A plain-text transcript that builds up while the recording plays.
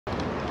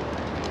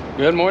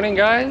Good morning,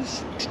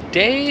 guys.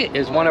 Today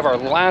is one of our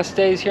last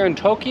days here in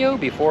Tokyo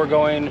before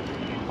going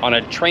on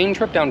a train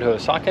trip down to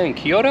Osaka and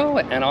Kyoto.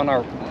 And on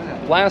our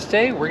last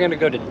day, we're going to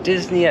go to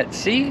Disney at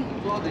Sea.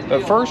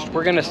 But first,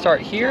 we're going to start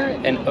here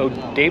in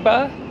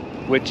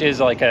Daiba, which is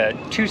like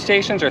 2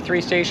 stations or 3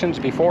 stations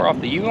before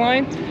off the U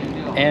line.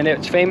 And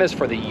it's famous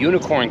for the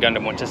Unicorn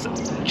Gundam, which is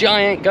a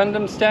giant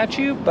Gundam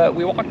statue. But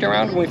we walked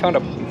around and we found a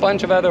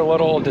bunch of other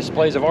little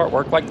displays of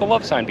artwork, like the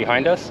love sign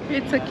behind us.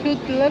 It's a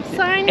cute love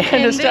sign.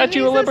 And a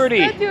Statue of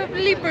Liberty. A Statue of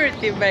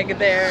Liberty back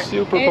there.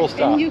 Super cool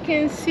stuff. And you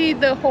can see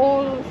the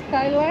whole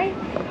skyline.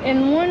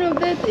 And one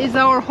of it is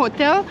our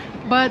hotel,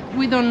 but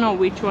we don't know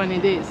which one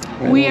it is.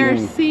 We are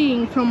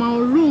seeing from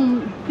our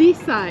room this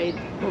side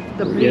of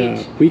the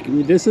bridge.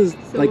 Yeah, this is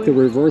so like the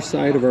reverse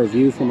side of our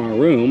view from our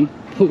room.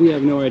 But we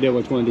have no idea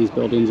which one of these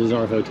buildings is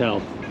our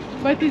hotel.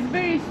 But it's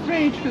very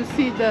strange to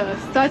see the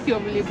Statue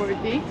of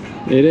Liberty.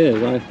 It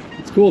is.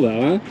 It's cool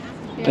though, huh?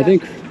 Yeah. I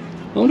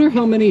wonder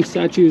how many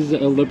statues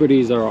of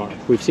Liberties there are.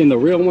 We've seen the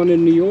real one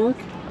in New York,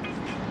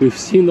 we've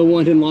seen the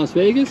one in Las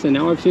Vegas, and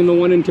now I've seen the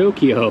one in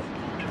Tokyo.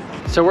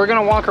 So we're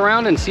gonna walk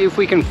around and see if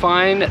we can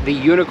find the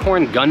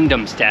Unicorn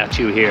Gundam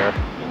statue here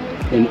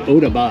in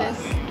Odaiba.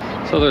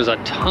 So there's a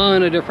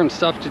ton of different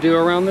stuff to do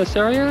around this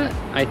area.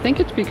 I think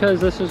it's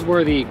because this is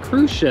where the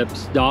cruise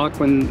ships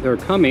dock when they're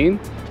coming.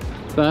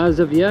 But as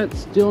of yet,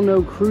 still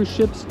no cruise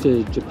ships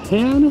to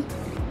Japan.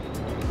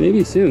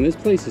 Maybe soon. This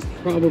place is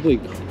probably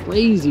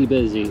crazy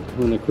busy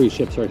when the cruise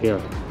ships are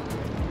here.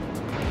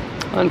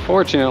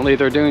 Unfortunately,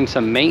 they're doing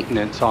some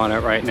maintenance on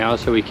it right now,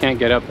 so we can't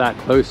get up that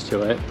close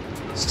to it.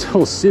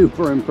 Still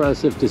super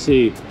impressive to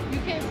see. You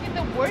can see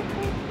the workers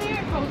there,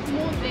 how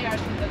smooth they are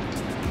to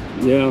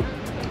the... Yeah.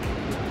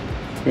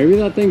 Maybe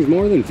that thing's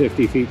more than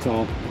 50 feet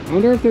tall. I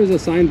wonder if there's a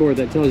signboard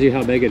that tells you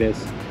how big it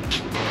is.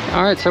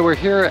 All right, so we're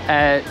here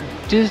at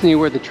Disney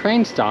where the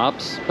train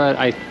stops, but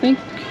I think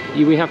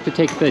we have to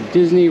take the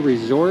Disney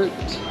Resort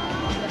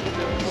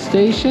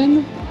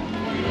station.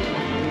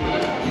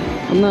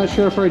 I'm not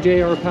sure if our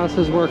JR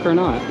passes work or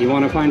not. You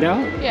want to find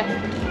out?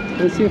 Yeah.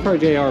 Let's see if our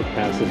JR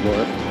passes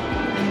work.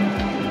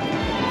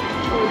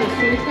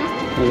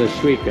 Or the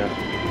Suica.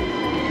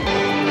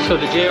 So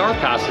the JR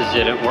passes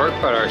didn't work,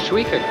 but our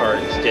Suica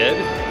cards did.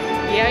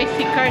 The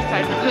IC cards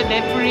are good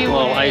everywhere.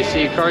 Well,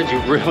 IC cards, you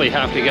really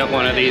have to get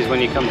one of these when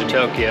you come to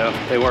Tokyo.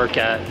 They work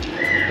at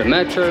the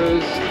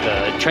metros,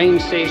 the train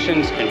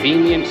stations,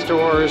 convenience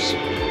stores.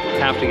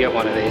 Have to get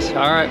one of these.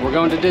 All right, we're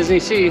going to Disney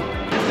Sea.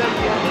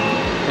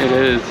 It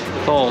is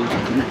called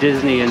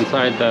Disney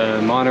inside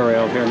the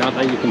monorail here, not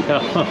that you can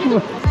tell.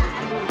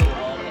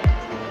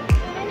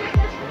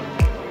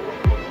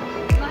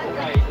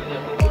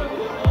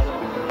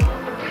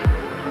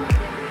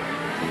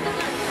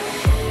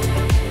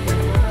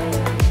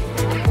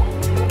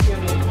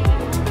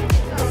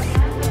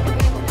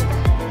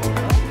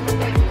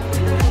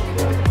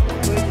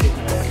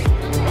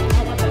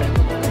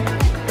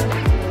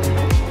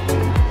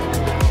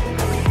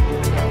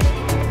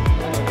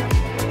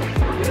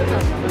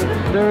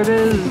 There it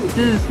is,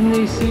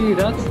 Disney Sea.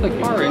 That's the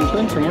car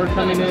entrance, and we're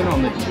coming in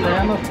on the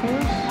tram, of course.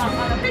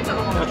 You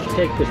have to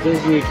take the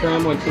Disney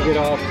tram once you get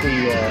off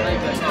the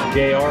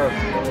JR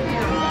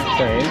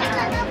train.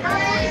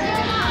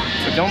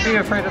 But don't be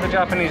afraid of the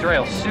Japanese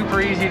rails. Super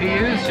easy to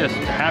use. Just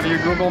have your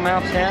Google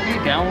Maps handy,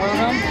 download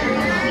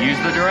them, use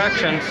the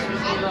directions.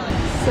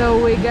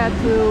 So we got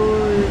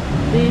to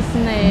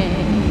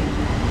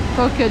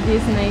Tokyo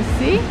Disney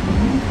Sea.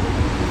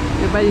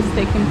 Everybody's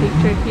taking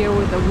picture here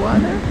with the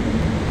water.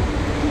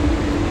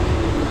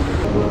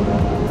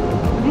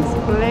 This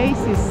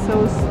place is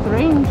so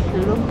strange.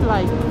 It looks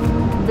like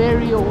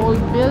very old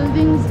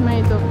buildings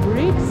made of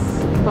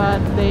bricks, but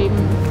they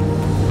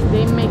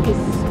make a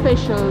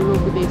special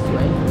look this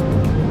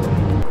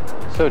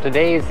way. So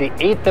today is the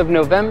 8th of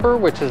November,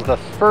 which is the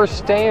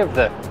first day of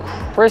the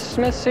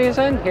Christmas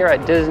season here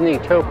at Disney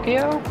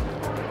Tokyo.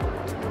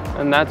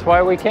 And that's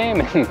why we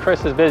came, and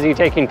Chris is busy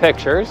taking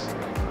pictures.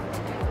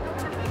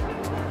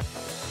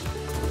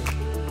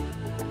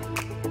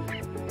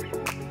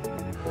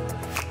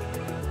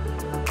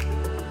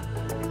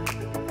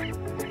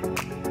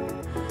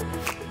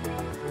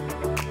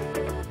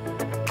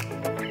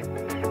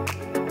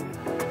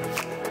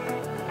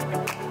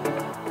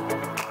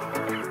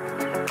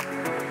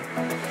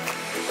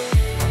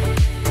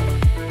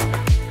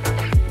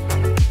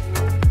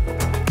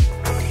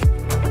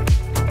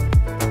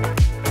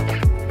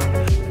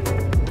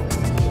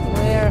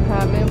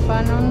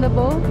 On the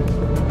boat,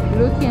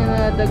 looking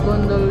at the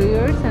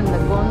gondoliers and the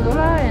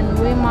gondola, and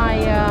we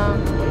might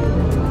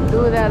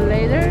do that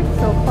later.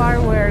 So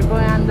far we're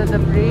going under the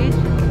bridge.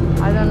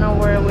 I don't know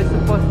where we're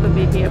supposed to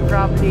be here,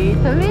 probably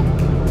Italy.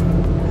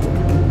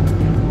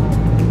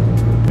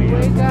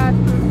 We got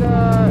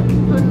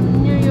to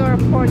New York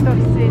Port of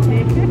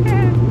City.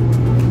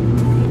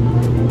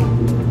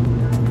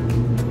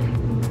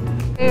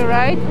 Okay,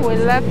 right, we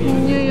left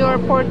New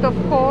York Port of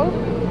Call.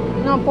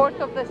 No, Port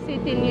of the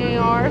City, New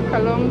York,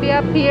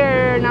 Columbia,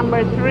 Pier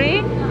number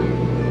 3.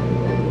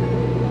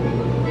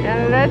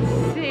 And let's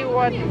see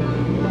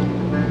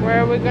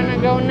where we're gonna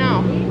go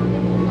now.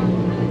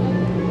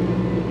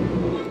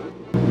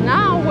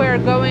 we're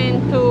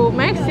going to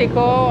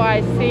Mexico.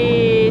 I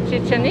see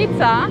Chichen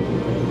Itza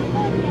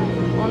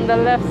on the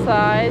left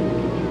side.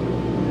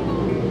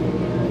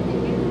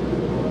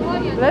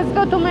 Let's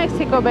go to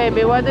Mexico,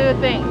 baby. What do you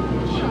think?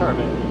 Sure,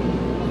 baby.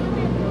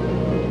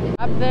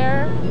 Up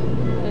there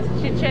is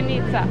Chichen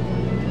Itza.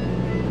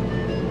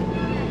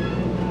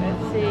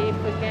 Let's see if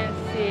we can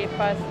see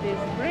past this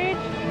bridge.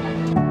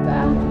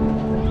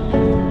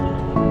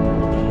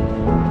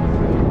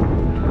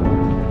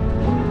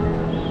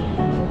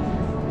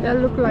 That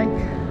look like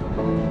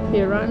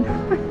Iran.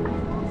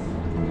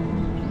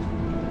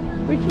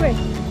 Which way?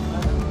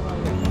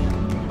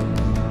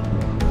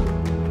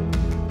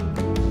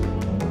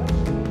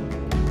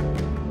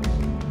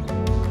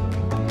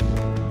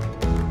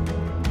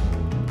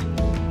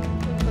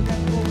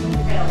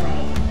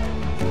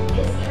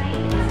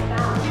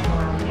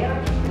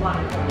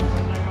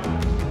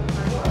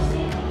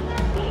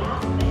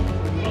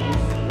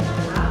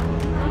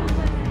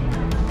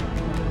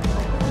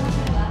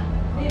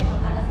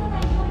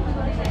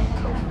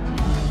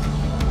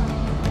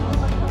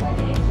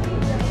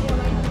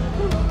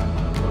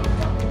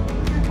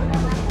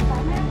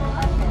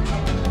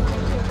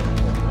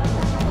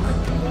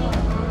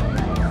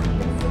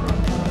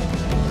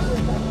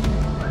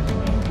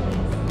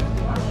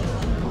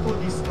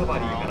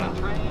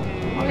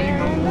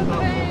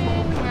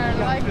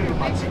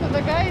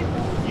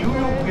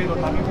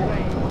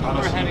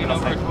 We're heading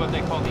over to what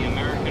they call the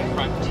American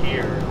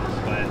frontier,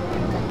 but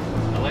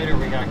later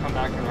we gotta come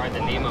back and ride the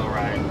Nemo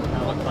ride.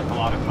 That looks like a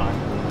lot of fun.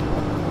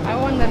 I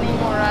want the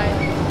Nemo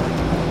ride.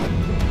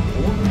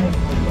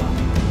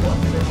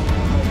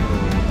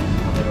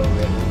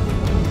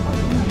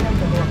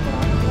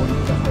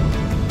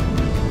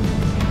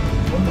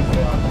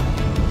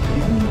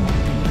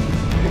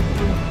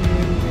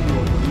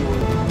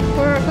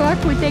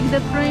 We take the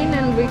train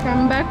and we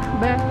come back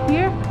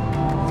here,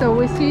 so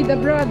we see the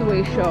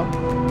Broadway show.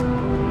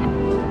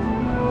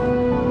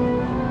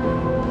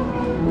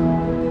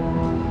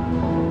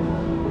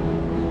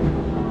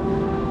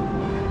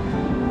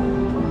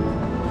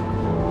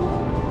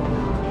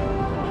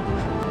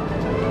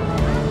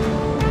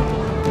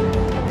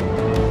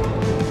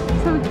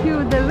 So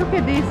cute. Look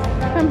at this.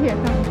 Come here,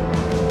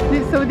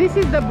 come. So this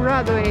is the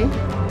Broadway,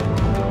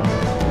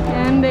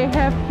 and they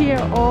have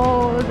here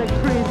all the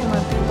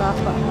Christmas stuff.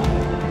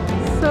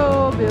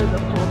 So beautiful.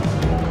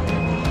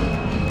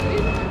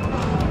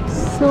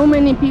 So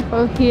many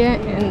people here,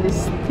 and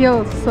it's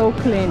still so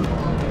clean.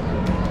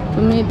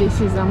 To me,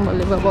 this is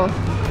unbelievable.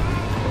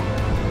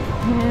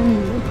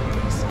 And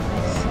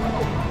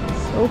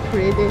so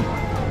pretty,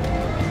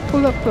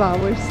 full of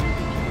flowers.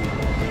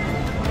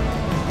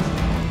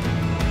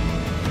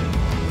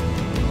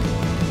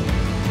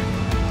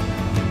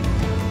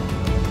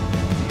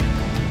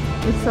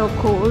 It's so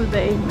cool.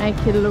 They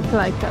make it look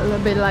like a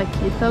little bit like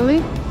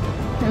Italy,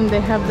 and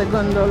they have the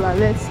gondola.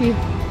 Let's see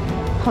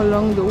how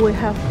long do we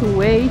have to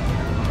wait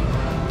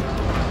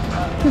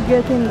to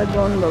get in the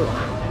gondola.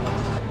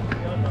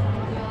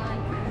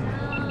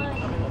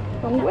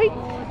 Don't wait.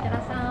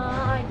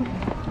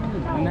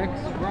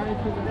 Next ride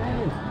to the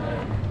Venice.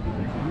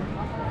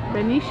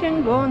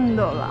 Venetian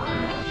gondola.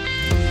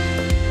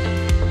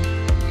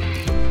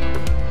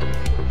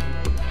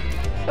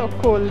 So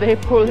cool. They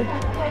pull it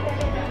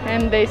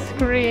and they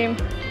scream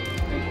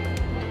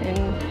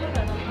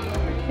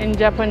in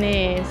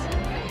Japanese.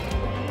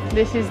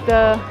 This is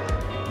the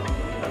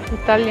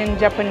Italian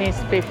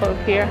Japanese people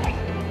here.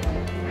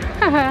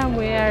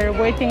 We are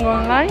waiting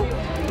online.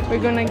 We're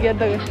gonna get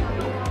the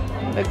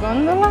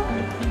gondola,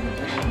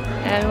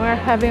 and we're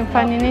having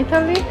fun in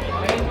Italy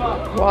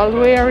while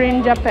we are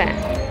in Japan.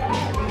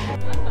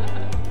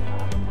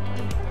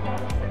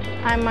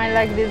 I might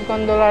like this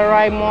gondola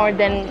ride more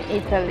than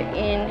Italy.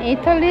 In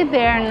Italy,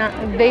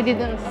 they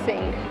didn't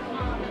sing.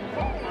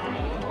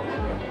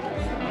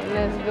 So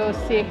let's go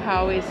see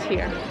how it's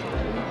here.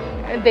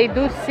 They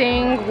do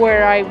sing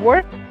where I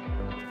work.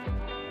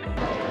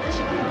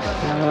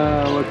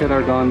 Look at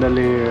our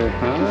gondolier.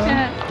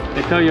 Huh?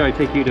 I tell you, I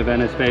take you to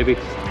Venice, baby.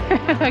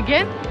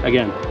 Again?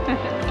 Again.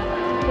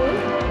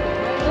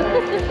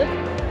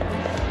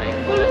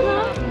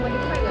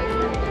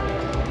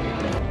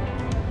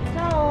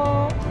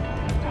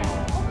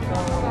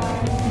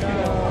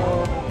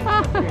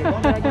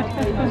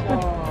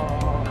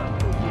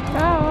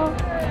 Ciao.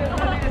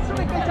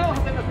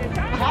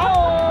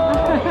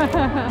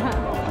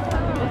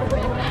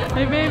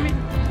 Hey baby.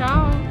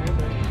 Ciao.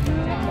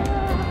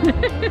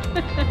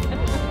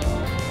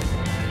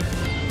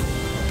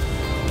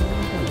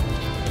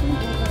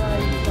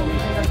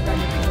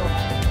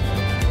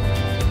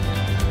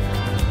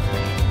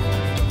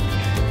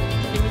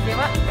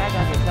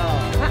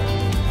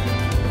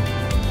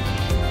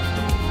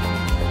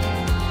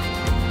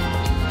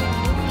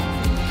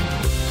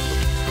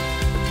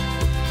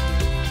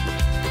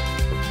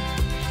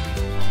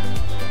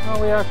 Well,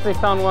 we actually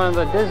found one of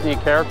the Disney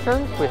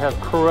characters. We have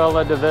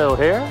Cruella de Vil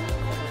here.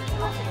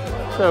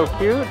 So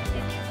cute.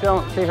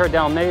 Don't see her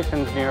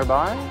Dalmatians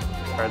nearby.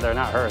 Or they're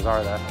not hers,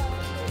 are they?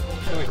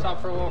 So we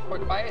stopped for a little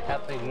quick bite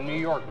at the New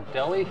York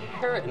Deli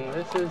here, and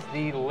this is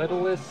the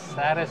littlest,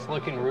 saddest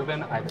looking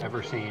Reuben I've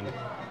ever seen.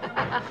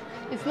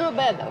 It's not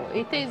bad though,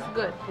 it tastes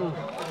good.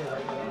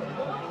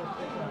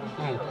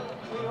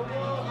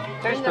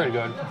 Tastes pretty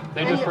good.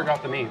 They just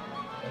forgot the meat.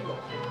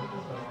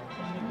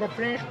 The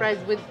French fries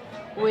with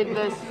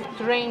the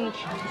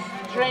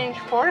strange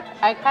fork,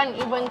 I can't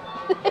even.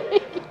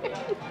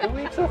 Who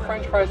eats the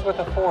French fries with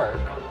a fork?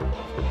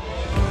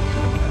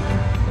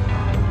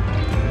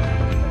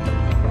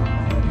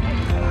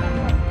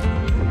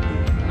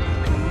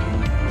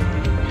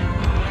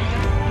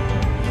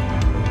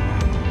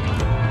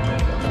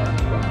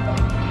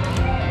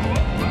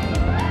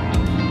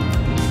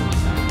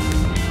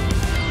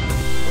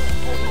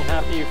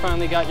 You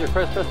finally got your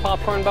Christmas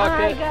popcorn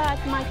bucket? I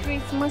got my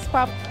Christmas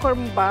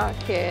popcorn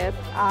bucket.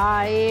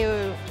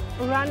 I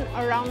ran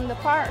around the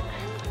park.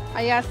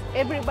 I asked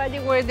everybody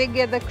where they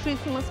get the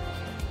Christmas,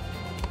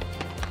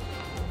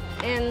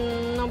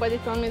 and nobody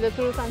told me the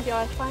truth until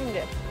I find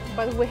it.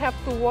 But we have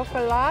to walk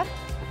a lot.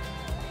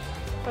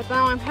 But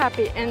now I'm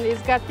happy, and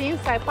it's got the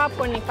inside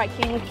popcorn if I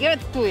can get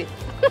to it.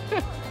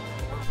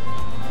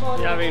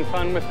 You having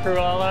fun with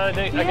Cruella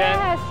again?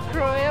 Yes,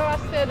 Cruella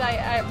said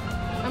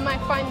I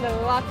might find a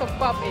lot of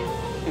puppies.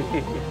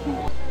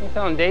 We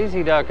found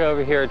Daisy Duck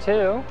over here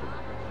too.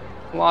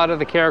 A lot of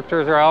the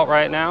characters are out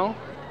right now.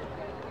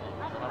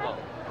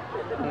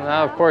 And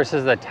that, of course,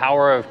 is the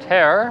Tower of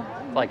Terror.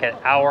 It's like an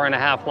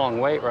hour-and-a-half long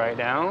wait right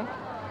now.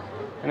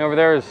 And over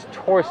there is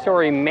Toy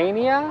Story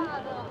Mania.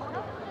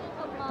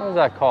 What is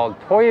that called?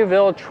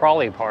 Toyville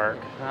Trolley Park.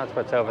 That's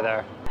what's over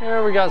there.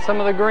 Here we got some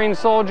of the green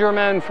soldier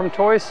men from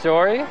Toy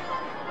Story.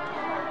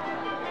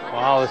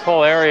 Wow, this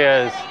whole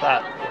area is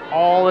that.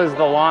 All is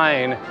the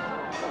line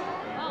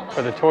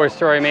for the Toy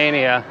Story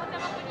Mania.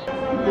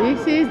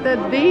 This is the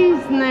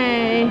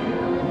Disney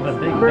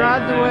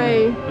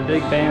Broadway. The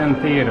Big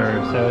Band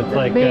Theater. So it's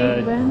like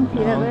a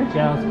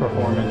jazz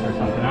performance or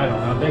something. I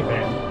don't know. Big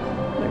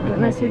band. We're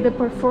gonna see the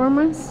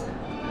performance.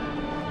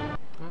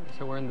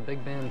 So we're in the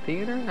Big Band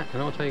Theater,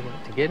 and I'll tell you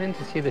what, to get in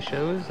to see the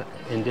shows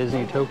in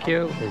Disney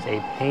Tokyo is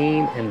a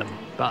pain in the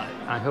butt.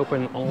 I hope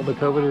when all the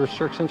COVID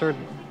restrictions are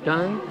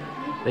done,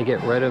 they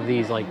get rid of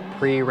these like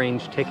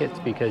pre-arranged tickets,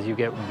 because you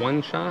get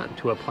one shot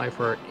to apply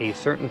for a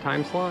certain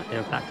time slot, and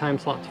if that time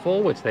slot's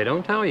full, which they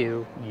don't tell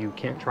you, you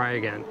can't try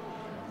again.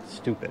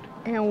 Stupid.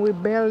 And we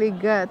barely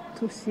got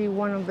to see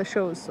one of the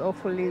shows.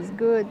 Hopefully it's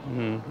good.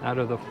 Out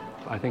of the,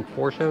 I think,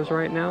 4 shows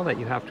right now that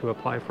you have to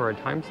apply for a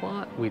time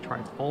slot, we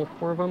tried all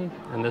 4 of them,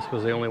 and this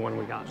was the only one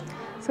we got.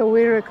 So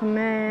we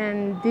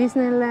recommend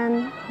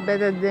Disneyland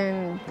better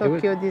than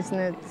Tokyo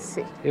Disney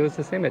Sea. It was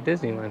the same at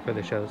Disneyland for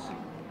the shows.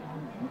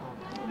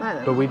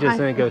 But we just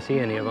didn't go see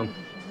any of them.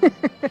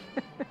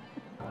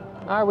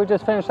 All right, we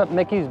just finished up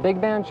Mickey's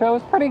Big Band show.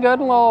 It's pretty good,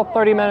 a little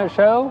 30-minute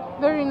show.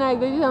 Very nice.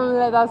 They didn't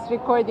let us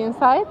record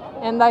inside,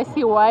 and I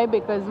see why,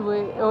 because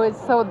it was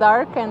so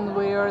dark and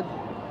we were...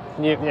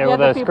 Yeah,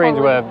 the screens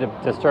would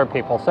have disturbed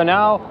people. So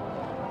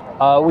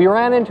now we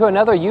ran into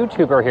another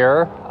YouTuber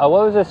here. What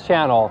was this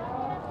channel?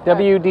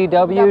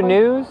 WDW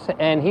News,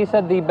 and he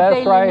said the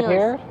best ride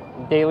here.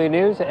 Daily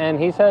News, and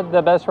he said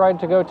the best ride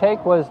to go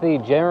take was the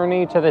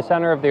Journey to the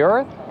Center of the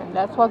Earth. And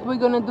that's what we're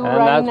gonna do right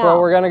now. And that's what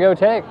we're gonna go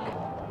take.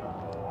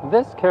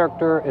 This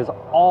character is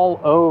all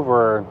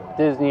over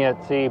Disney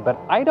at Sea, but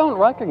I don't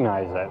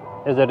recognize it.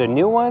 Is it a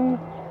new one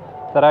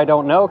that I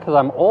don't know because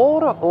I'm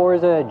old, or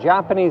is it a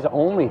Japanese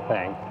only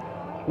thing?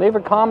 Leave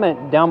a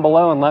comment down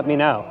below and let me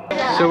know.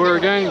 So we're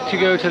going to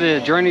go to the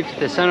Journey to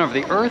the Center of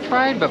the Earth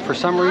ride, but for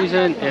some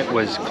reason it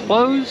was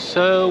closed,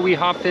 so we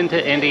hopped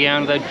into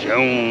Indiana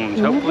Jones.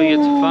 Hopefully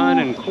it's fun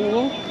and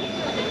cool.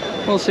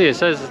 We'll see. It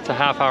says it's a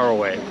half-hour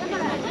wait.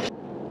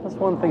 That's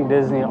one thing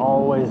Disney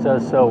always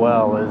does so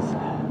well, is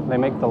they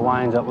make the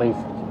lines at least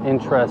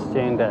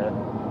interesting to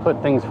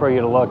put things for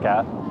you to look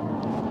at.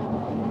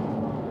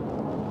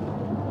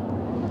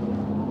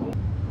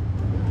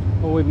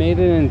 Well, we made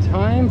it in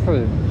time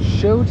for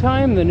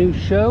showtime, the new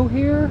show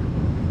here.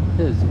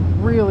 It is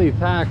really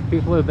packed.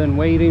 People have been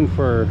waiting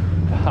for,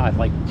 God,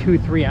 like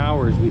 2-3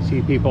 hours. We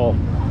see people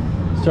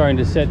starting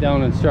to sit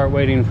down and start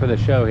waiting for the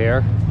show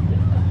here.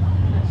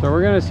 So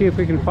we're gonna see if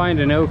we can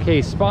find an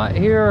okay spot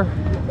here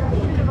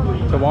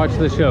to watch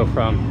the show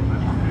from.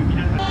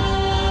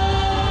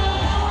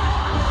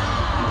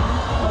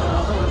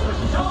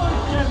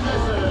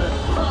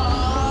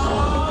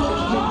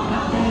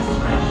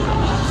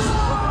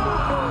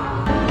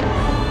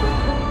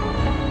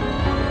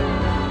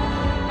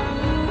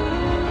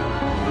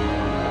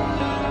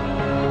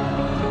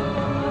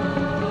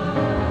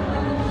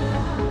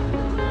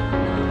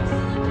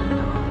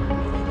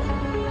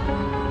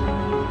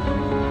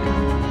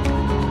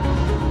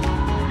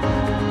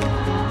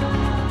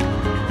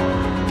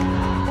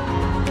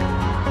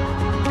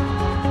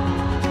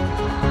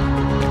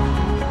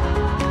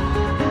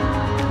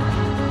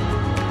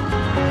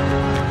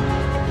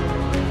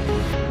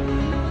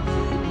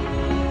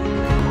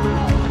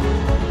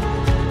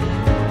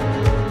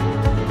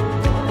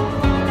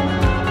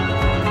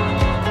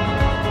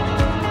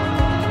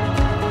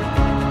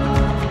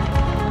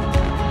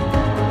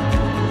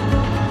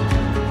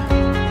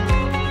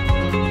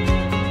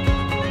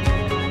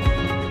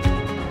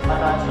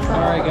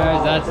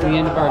 that's the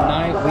end of our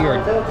night. We are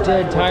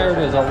dead tired.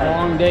 It was a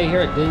long day here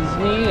at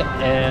Disney,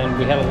 and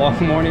we had a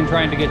long morning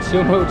trying to get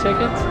sumo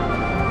tickets.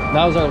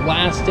 That was our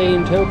last day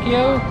in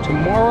Tokyo.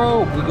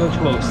 Tomorrow, we go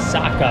to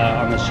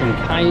Osaka on the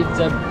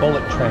Shinkansen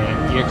bullet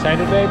train. You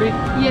excited, baby?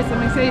 Yes,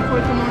 I'm excited for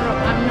tomorrow.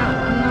 I'm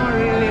not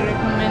really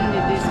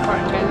recommending this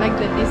park. I like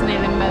the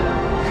Disneyland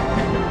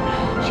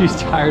better. She's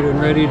tired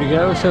and ready to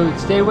go, so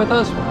stay with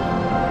us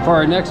for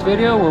our next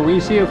video where we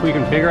see if we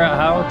can figure out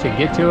how to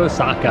get to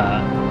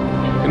Osaka.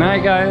 Good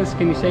night, guys.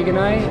 Can you say good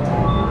night?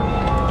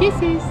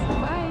 Kisses.